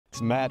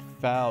is Matt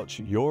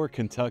Fouch, your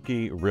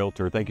Kentucky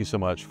realtor. Thank you so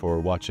much for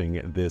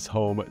watching this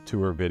home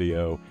tour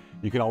video.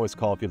 You can always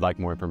call if you'd like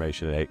more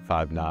information at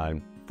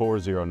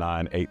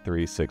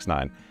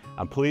 859-409-8369.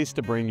 I'm pleased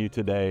to bring you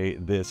today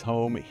this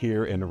home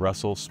here in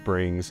Russell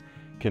Springs,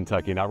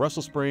 Kentucky. Now,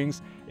 Russell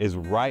Springs is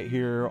right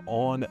here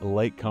on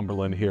Lake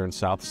Cumberland here in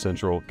South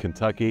Central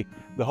Kentucky.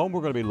 The home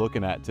we're going to be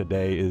looking at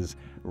today is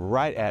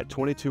right at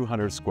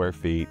 2,200 square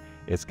feet.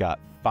 It's got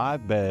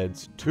 5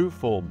 beds, 2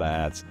 full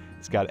baths.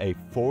 It's got a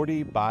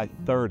 40 by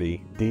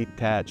 30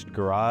 detached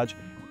garage,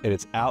 and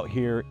it's out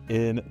here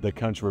in the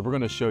country. We're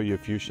going to show you a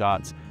few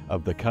shots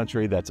of the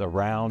country that's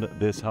around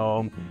this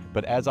home.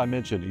 But as I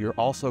mentioned, you're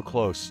also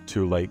close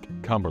to Lake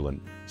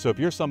Cumberland. So if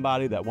you're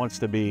somebody that wants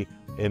to be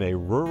in a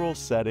rural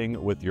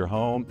setting with your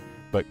home,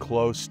 but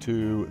close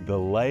to the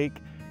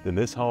lake, then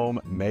this home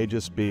may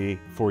just be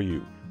for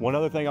you. One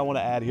other thing I want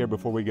to add here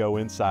before we go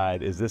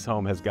inside is this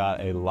home has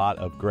got a lot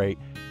of great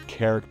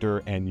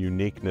character and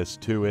uniqueness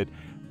to it.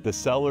 The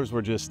sellers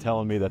were just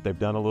telling me that they've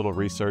done a little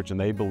research and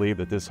they believe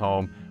that this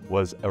home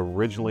was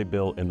originally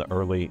built in the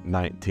early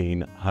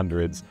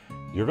 1900s.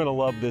 You're going to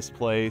love this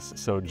place,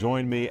 so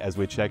join me as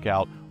we check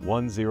out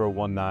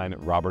 1019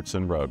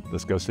 Robertson Road.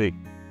 Let's go see.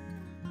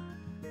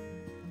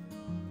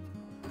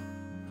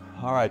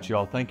 All right,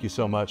 y'all, thank you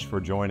so much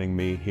for joining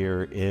me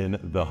here in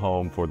the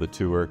home for the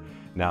tour.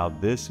 Now,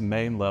 this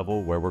main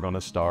level where we're going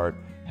to start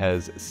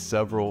has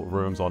several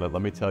rooms on it.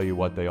 Let me tell you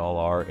what they all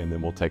are, and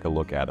then we'll take a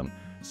look at them.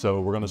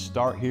 So we're going to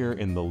start here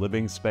in the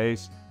living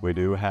space. We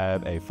do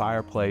have a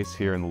fireplace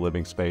here in the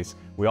living space.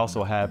 We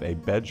also have a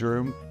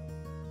bedroom,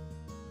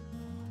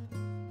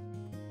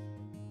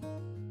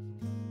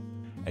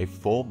 a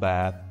full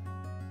bath.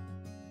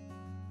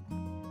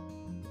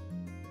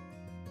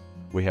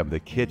 We have the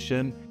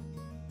kitchen,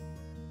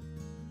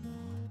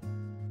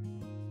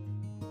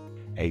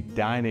 a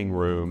dining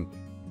room,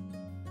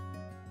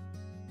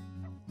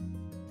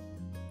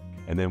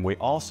 and then we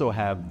also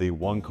have the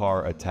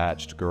 1-car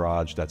attached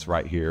garage that's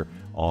right here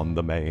on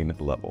the main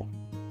level.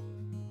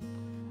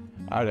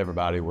 All right,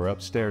 everybody, we're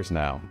upstairs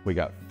now. We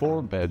got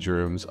 4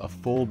 bedrooms, a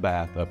full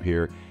bath up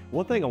here.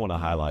 One thing I want to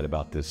highlight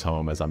about this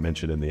home, as I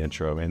mentioned in the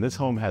intro, and this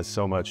home has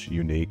so much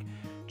unique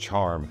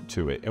charm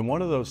to it. And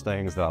one of those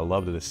things that I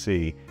love to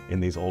see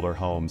in these older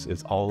homes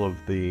is all of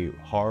the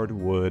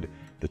hardwood,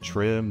 the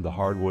trim, the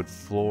hardwood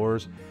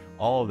floors.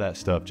 All of that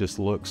stuff just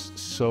looks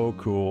so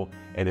cool.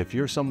 And if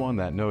you're someone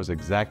that knows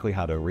exactly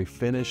how to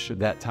refinish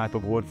that type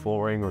of wood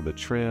flooring or the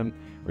trim,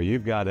 or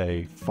you've got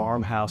a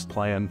farmhouse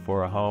plan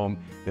for a home,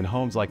 then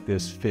homes like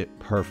this fit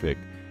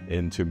perfect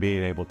into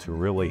being able to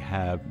really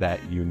have that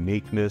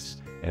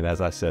uniqueness and, as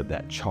I said,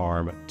 that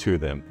charm to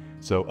them.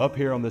 So up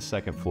here on this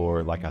second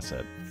floor, like I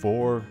said,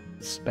 4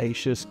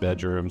 spacious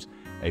bedrooms,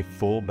 a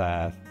full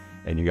bath,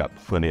 and you got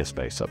plenty of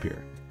space up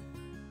here.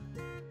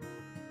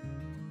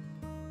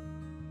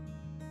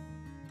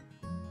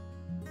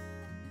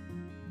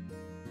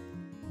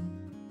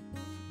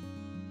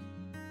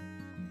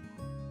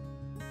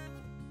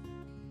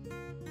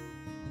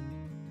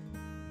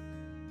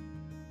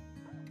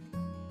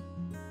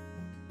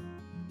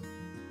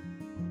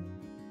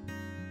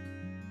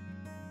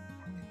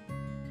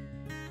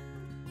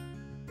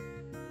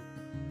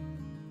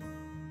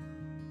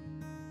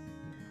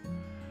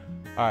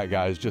 All right,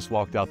 guys, just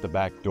walked out the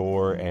back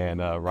door and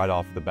right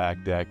off the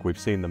back deck, we've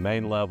seen the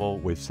main level,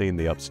 we've seen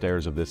the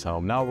upstairs of this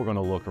home. Now we're going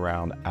to look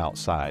around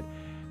outside.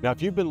 Now,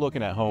 if you've been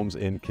looking at homes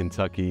in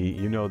Kentucky,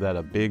 you know that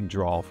a big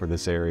draw for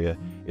this area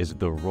is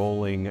the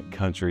rolling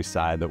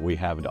countryside that we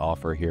have to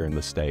offer here in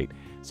the state.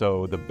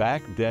 So the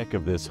back deck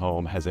of this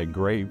home has a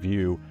great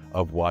view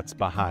of what's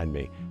behind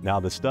me. Now,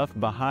 the stuff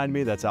behind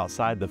me that's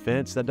outside the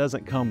fence, that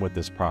doesn't come with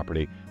this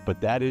property, but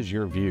that is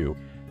your view.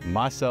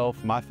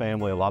 Myself, my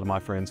family, a lot of my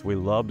friends, we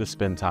love to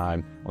spend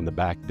time on the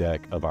back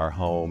deck of our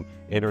home,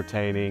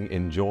 entertaining,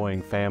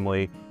 enjoying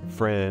family,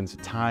 friends,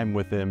 time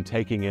with them,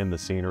 taking in the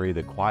scenery,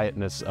 the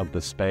quietness of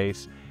the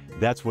space.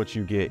 That's what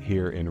you get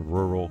here in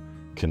rural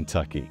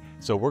Kentucky.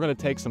 So we're going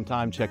to take some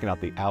time checking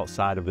out the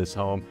outside of this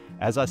home.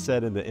 As I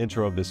said in the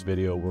intro of this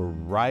video, we're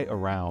right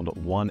around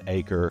 1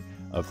 acre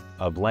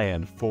of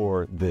land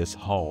for this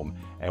home.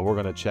 And we're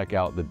going to check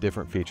out the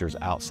different features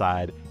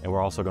outside, and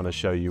we're also going to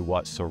show you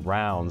what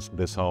surrounds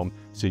this home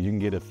so you can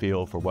get a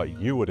feel for what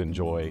you would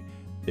enjoy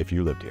if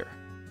you lived here.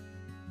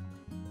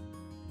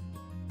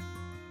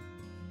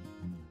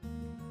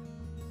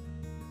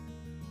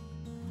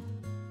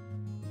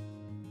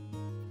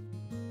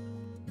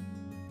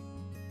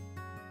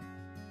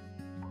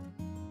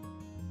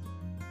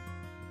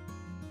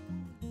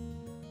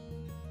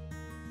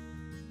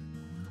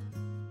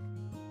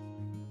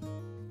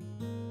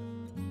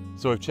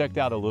 So we've checked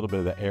out a little bit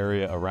of the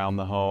area around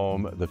the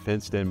home, the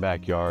fenced-in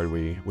backyard,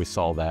 we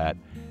saw that.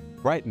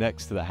 Right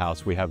next to the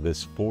house, we have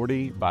this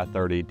 40 by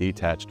 30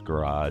 detached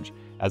garage.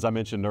 As I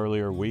mentioned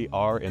earlier, we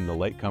are in the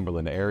Lake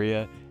Cumberland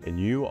area, and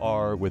you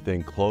are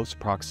within close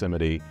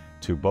proximity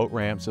to boat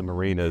ramps and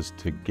marinas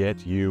to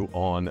get you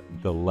on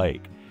the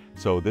lake.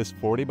 So this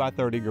 40 by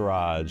 30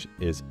 garage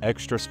is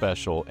extra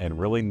special and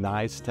really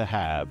nice to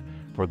have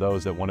for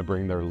those that want to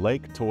bring their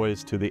lake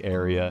toys to the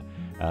area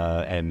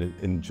and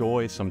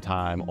enjoy some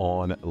time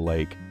on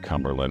Lake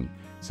Cumberland.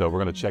 So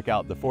we're going to check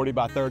out the 40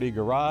 by 30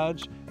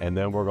 garage, and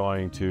then we're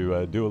going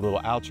to do a little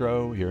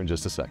outro here in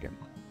just a second.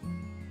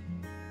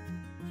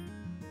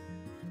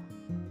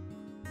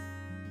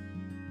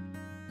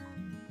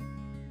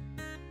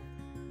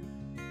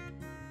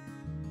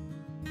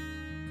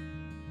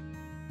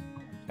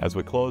 As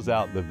we close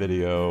out the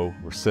video,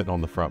 we're sitting on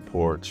the front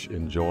porch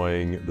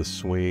enjoying the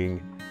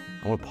swing.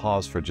 I want to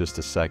pause for just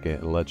a second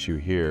and let you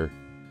hear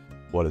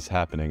what is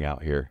happening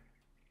out here.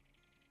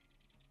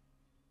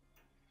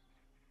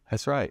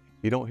 That's right,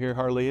 you don't hear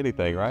hardly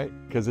anything, right?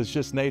 Because it's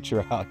just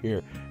nature out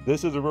here.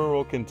 This is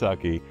rural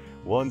Kentucky,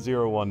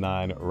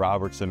 1019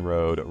 Robertson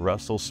Road,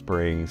 Russell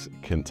Springs,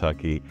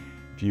 Kentucky.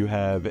 If you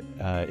have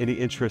any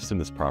interest in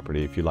this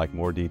property, if you'd like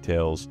more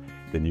details,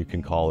 then you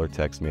can call or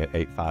text me at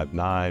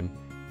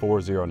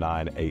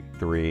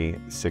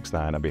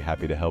 859-409-8369. I'll be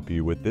happy to help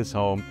you with this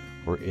home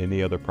or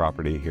any other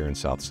property here in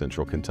South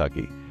Central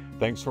Kentucky.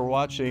 Thanks for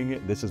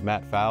watching. This is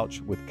Matt Fouch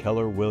with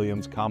Keller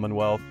Williams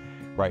Commonwealth,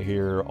 right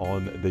here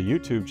on the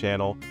YouTube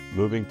channel,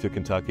 Moving to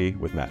Kentucky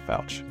with Matt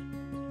Fouch.